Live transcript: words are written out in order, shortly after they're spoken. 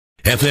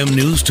FM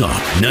News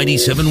Talk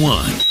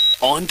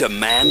 97.1. On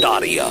demand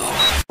audio.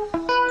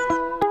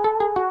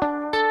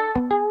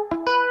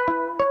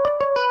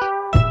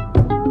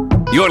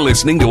 You're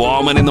listening to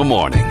Allman in the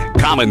Morning.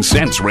 Common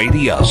Sense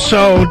Radio.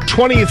 So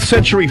 20th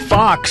Century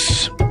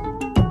Fox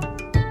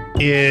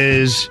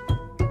is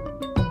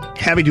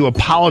having to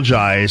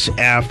apologize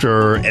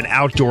after an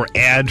outdoor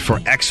ad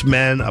for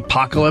X-Men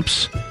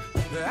Apocalypse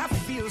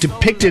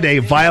depicted a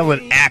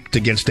violent act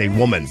against a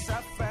woman.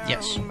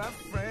 Yes.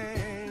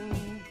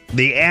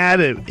 The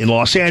ad in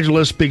Los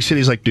Angeles, big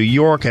cities like New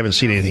York, I haven't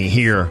seen anything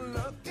here,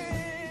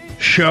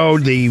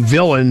 showed the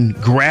villain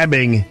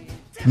grabbing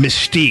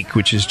Mystique,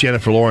 which is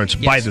Jennifer Lawrence,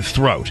 by the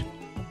throat.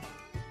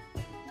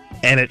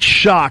 And it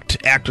shocked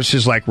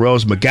actresses like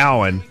Rose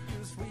McGowan,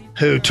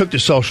 who took to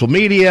social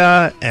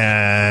media,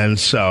 and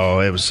so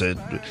it was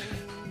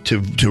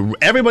to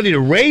everybody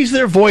to raise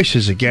their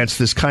voices against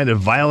this kind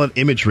of violent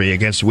imagery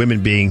against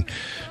women being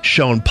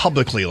shown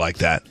publicly like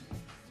that.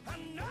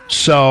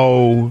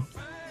 So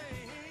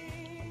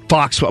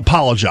Fox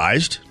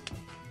apologized,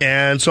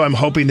 and so I'm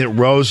hoping that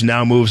Rose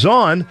now moves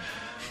on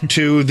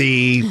to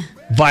the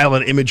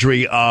violent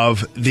imagery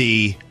of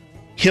the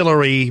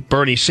Hillary,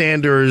 Bernie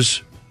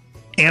Sanders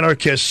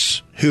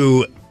anarchists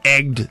who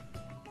egged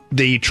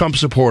the Trump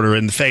supporter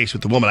in the face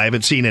with the woman. I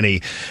haven't seen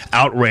any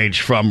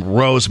outrage from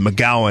Rose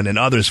McGowan and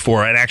others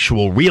for an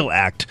actual real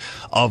act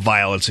of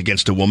violence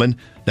against a woman.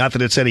 Not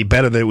that it's any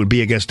better than it would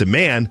be against a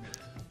man,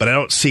 but I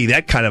don't see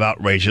that kind of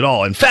outrage at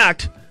all. In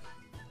fact,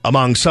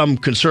 among some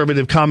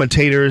conservative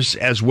commentators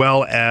as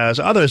well as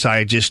others,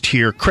 I just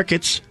hear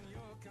crickets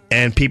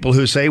and people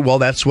who say, well,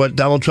 that's what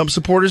Donald Trump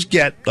supporters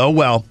get. Oh,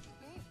 well,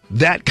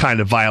 that kind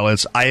of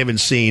violence I haven't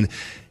seen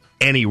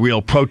any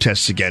real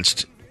protests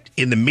against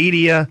in the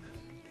media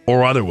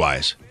or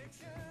otherwise.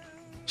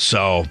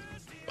 So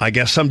I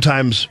guess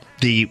sometimes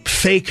the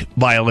fake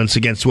violence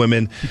against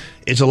women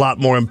is a lot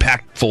more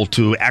impactful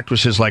to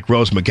actresses like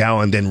Rose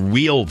McGowan than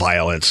real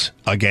violence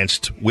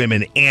against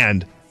women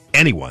and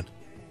anyone.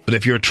 But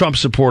if you're a Trump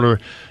supporter,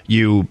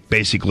 you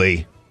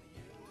basically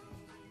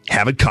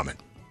have it coming,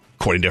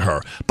 according to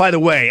her. By the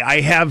way,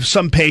 I have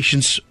some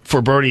patience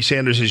for Bernie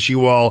Sanders, as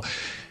you all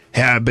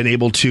have been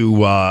able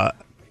to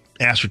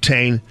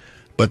ascertain.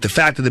 But the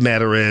fact of the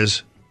matter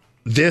is,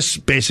 this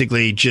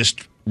basically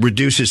just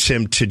reduces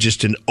him to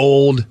just an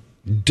old,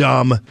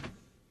 dumb,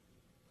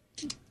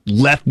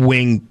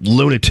 left-wing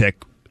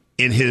lunatic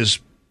in his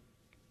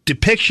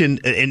depiction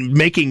and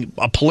making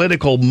a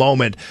political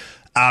moment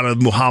out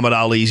of Muhammad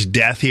Ali's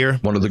death here.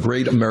 One of the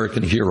great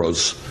American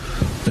heroes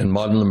in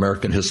modern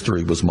American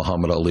history was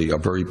Muhammad Ali, a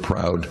very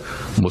proud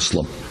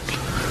Muslim.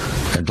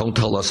 And don't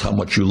tell us how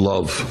much you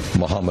love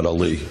Muhammad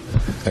Ali,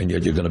 and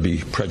yet you're going to be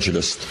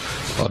prejudiced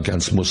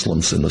against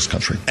Muslims in this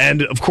country.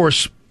 And, of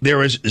course,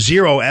 there is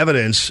zero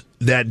evidence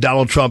that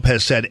Donald Trump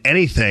has said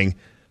anything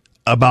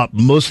about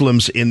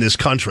Muslims in this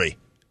country.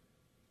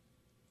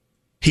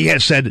 He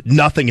has said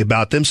nothing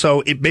about them,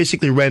 so it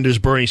basically renders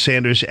Bernie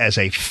Sanders as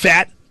a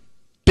fat,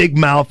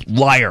 big-mouth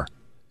liar.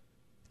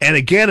 And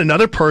again,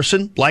 another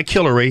person, like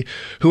Hillary,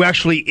 who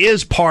actually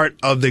is part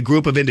of the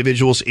group of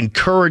individuals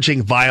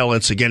encouraging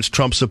violence against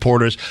Trump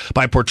supporters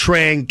by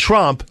portraying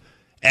Trump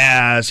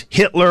as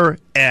Hitler,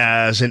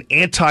 as an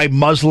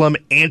anti-Muslim,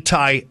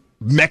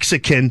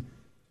 anti-Mexican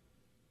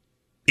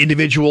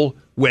individual,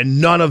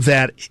 when none of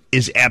that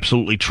is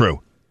absolutely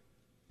true.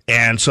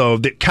 And so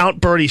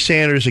count Bernie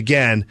Sanders,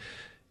 again,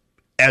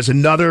 as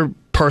another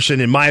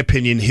person, in my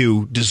opinion,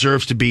 who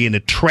deserves to be in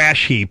a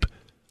trash heap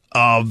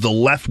of the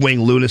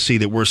left-wing lunacy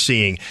that we're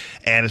seeing.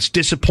 And it's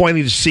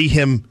disappointing to see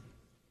him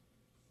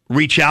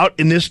reach out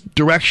in this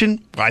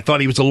direction. I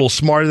thought he was a little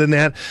smarter than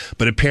that,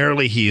 but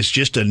apparently he is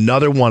just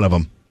another one of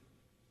them.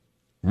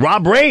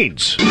 Rob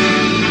Rains.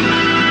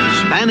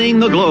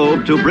 Spanning the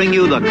globe to bring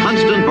you the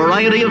constant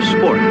variety of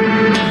sport.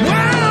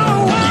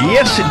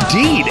 Yes,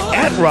 indeed.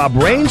 At Rob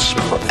Rains,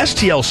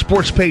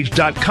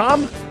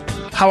 STLSportspage.com.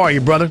 How are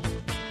you, brother?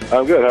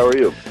 I'm good. How are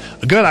you?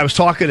 Good. I was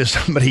talking to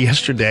somebody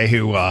yesterday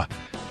who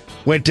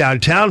went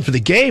downtown for the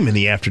game in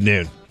the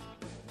afternoon.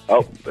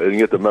 Oh, they didn't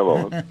get the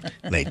memo.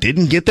 They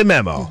didn't get the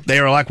memo.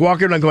 They were like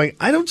walking around going,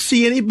 I don't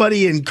see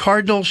anybody in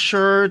Cardinal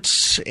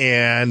shirts,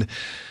 and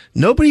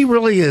nobody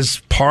really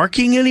is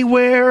parking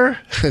anywhere.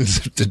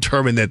 And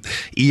determined that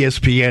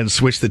ESPN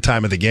switched the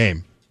time of the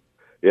game.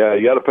 Yeah,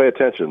 you got to pay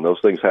attention. Those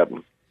things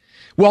happen.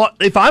 Well,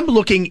 if I'm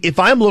looking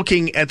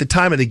at the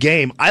time of the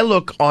game, I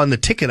look on the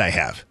ticket I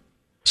have.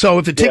 So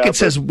if the ticket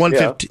says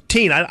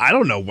 1:15, I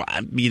don't know.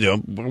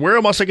 Where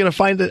else am I going to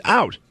find it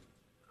out?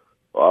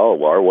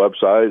 Well, our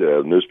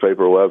website,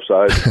 newspaper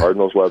website,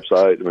 Cardinals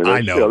website.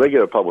 I know. They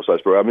get a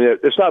publicized program. I mean,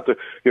 it's not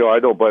I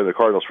don't blame the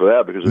Cardinals for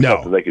that because there's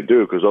nothing they can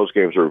do because those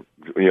games are,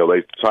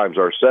 times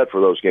are set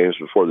for those games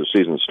before the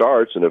season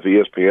starts. And if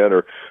ESPN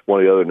or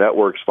one of the other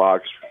networks,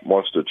 Fox,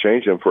 wants to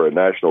change them for a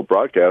national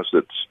broadcast,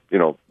 it's,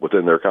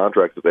 within their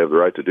contract that they have the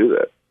right to do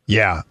that.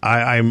 Yeah,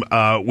 I'm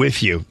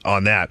with you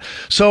on that.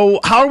 So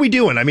how are we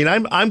doing? I mean,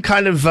 I'm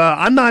kind of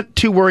I'm not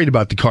too worried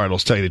about the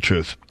Cardinals, to tell you the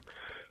truth.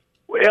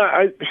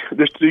 Yeah,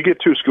 you get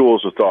two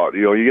schools of thought.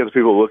 You get the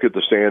people who look at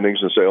the standings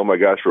and say, "Oh my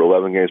gosh, we're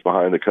 11 games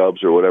behind the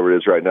Cubs or whatever it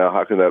is right now.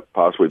 How can that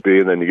possibly be?"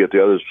 And then you get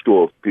the other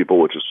school of people,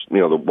 which is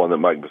the one that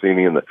Mike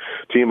Matheny and the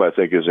team I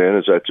think is in.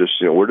 Is that just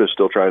we're just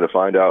still trying to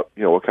find out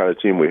what kind of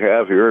team we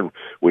have here, and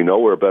we know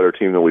we're a better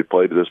team than we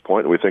played to this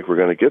point, and we think we're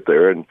going to get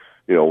there. And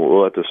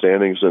we'll let the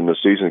standings and the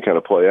season kind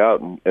of play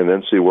out, and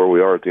then see where we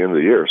are at the end of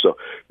the year. So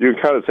you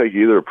can kind of take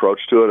either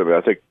approach to it. I mean,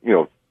 I think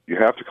you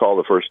have to call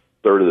the first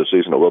third of the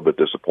season a little bit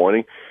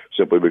disappointing,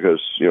 simply because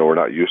we're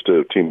not used to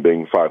a team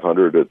being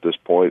 500 at this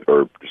point,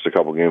 or just a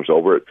couple games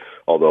over it.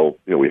 Although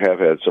we have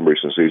had some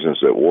recent seasons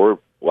that were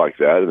like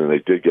that, and then they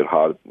did get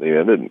hot at the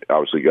end, and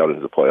obviously got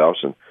into the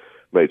playoffs and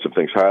made some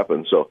things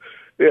happen. So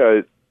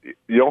yeah,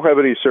 you don't have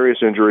any serious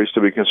injuries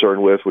to be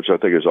concerned with, which I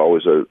think is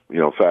always a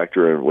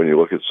factor. And when you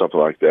look at something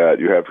like that,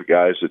 you have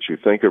guys that you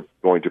think are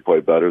going to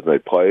play better than they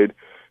played.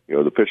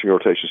 The pitching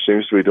rotation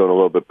seems to be doing a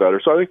little bit better.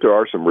 So I think there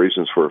are some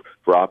reasons for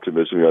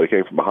optimism. They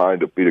came from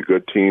behind to beat a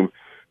good team.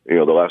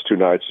 The last two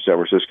nights in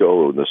San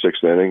Francisco in the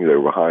sixth inning, they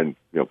were behind,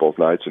 both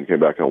nights and came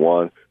back and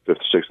won fifth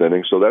to sixth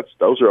inning. So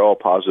those are all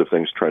positive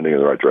things trending in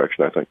the right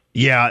direction, I think.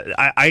 Yeah,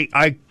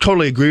 I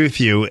totally agree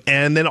with you.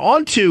 And then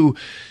on to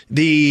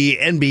the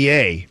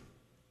NBA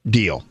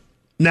deal.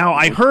 Now,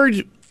 I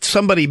heard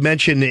somebody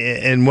mention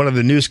in one of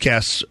the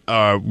newscasts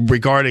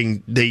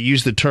regarding they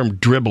use the term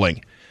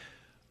dribbling.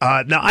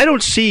 Now, I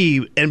don't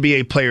see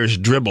NBA players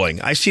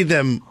dribbling. I see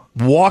them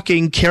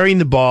walking, carrying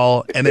the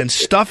ball, and then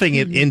stuffing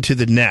it into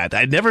the net.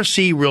 I never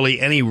see really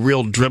any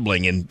real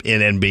dribbling in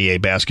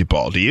NBA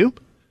basketball. Do you?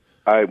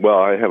 I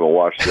haven't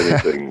watched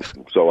anything,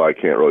 so I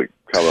can't really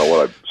comment on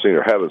what I've seen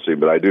or haven't seen,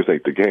 but I do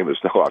think the game is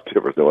a lot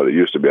different than what it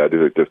used to be. I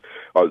do think that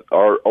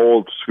our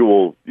old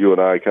school, you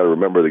and I kind of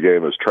remember the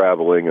game as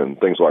traveling and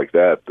things like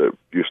that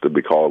used to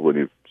be called when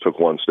you took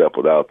one step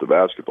without the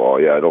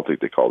basketball. Yeah, I don't think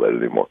they call that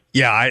anymore.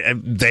 Yeah,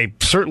 they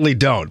certainly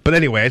don't. But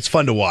anyway, it's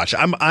fun to watch.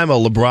 I'm a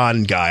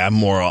LeBron guy. I'm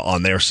more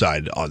on their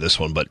side on this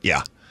one, but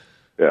yeah.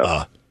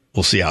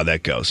 We'll see how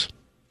that goes.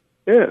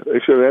 Yeah,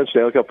 actually, they had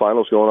Stanley Cup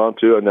Finals going on,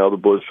 too. And now the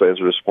Blues fans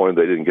are disappointed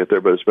they didn't get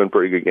there, but it's been a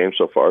pretty good game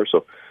so far.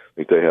 So I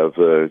think they have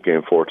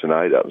Game 4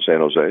 tonight out in San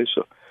Jose.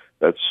 So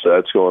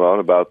that's going on.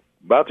 About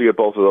to get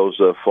both of those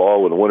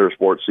fall when the winter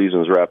sports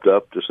season is wrapped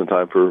up, just in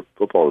time for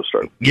football to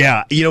start.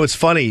 Yeah, it's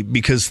funny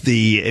because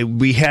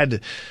we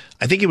had,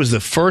 I think it was the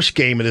first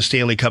game of the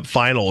Stanley Cup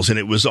Finals, and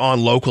it was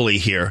on locally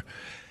here,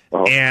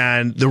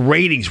 and the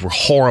ratings were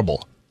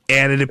horrible.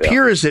 And it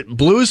appears that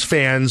Blues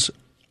fans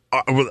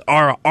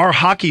are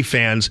hockey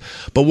fans,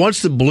 but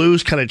once the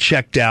Blues kind of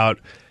checked out,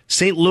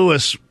 St.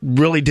 Louis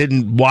really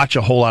didn't watch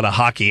a whole lot of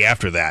hockey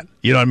after that.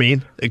 You know what I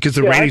mean? Because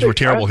the ratings were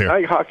terrible here. I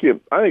think hockey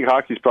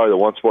is probably the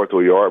one sport that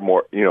we are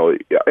more.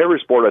 Every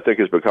sport I think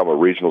has become a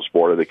regional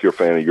sport. I think you're a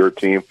fan of your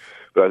team,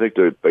 but I think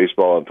the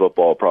baseball and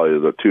football are probably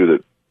the two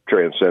that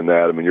transcend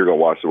that. I mean, you're going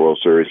to watch the World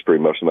Series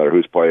pretty much no matter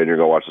who's playing. You're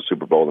going to watch the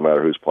Super Bowl no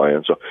matter who's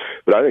playing. So,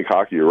 but I think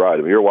hockey, you're right.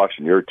 I mean, you're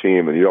watching your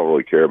team and you don't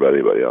really care about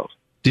anybody else.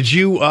 Did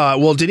you?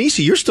 Denise,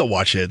 you're still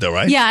watching it though,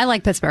 right? Yeah, I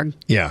like Pittsburgh.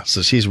 Yeah,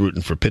 so she's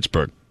rooting for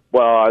Pittsburgh.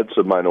 Well, it's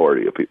a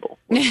minority of people.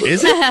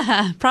 Is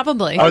it?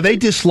 Probably. Are they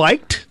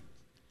disliked?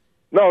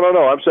 No.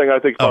 I'm saying I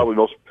think probably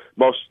most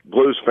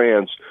Blues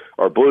fans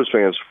are Blues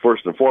fans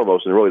first and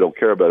foremost, and really don't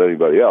care about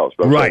anybody else.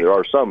 But I'm saying there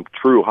are some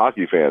true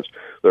hockey fans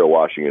that are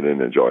watching it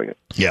and enjoying it.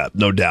 Yeah,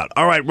 no doubt.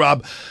 All right,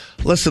 Rob.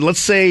 Listen, let's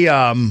say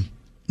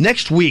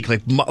next week,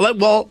 maybe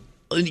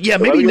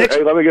next.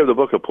 Hey, let me give the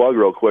book a plug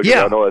real quick.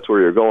 Yeah. I know that's where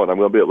you're going. I'm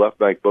going to be at Left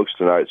Bank Books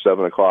tonight at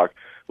 7:00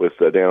 with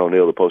Dan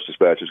O'Neill. The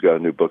Post-Dispatch has got a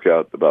new book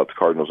out about the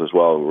Cardinals as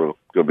well. We're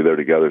going to be there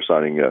together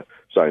signing the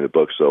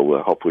book, so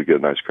hopefully get a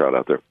nice crowd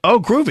out there. Oh,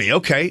 groovy.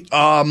 Okay.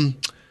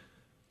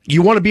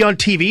 You want to be on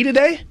TV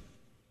today?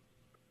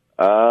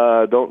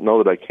 I don't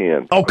know that I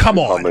can. Oh, come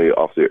on. Call me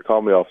off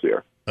the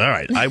air. All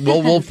right,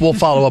 we'll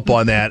follow up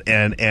on that,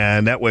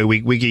 and that way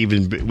we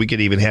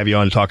could even have you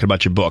on talking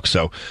about your book.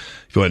 So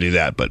if you want to do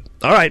that, but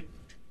all right.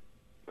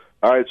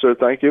 All right, sir.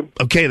 Thank you.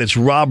 Okay, that's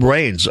Rob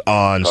Rains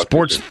on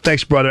Sports.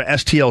 Thanks, brother.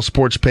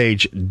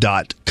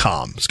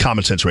 STLSportspage.com. It's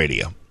Common Sense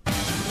Radio.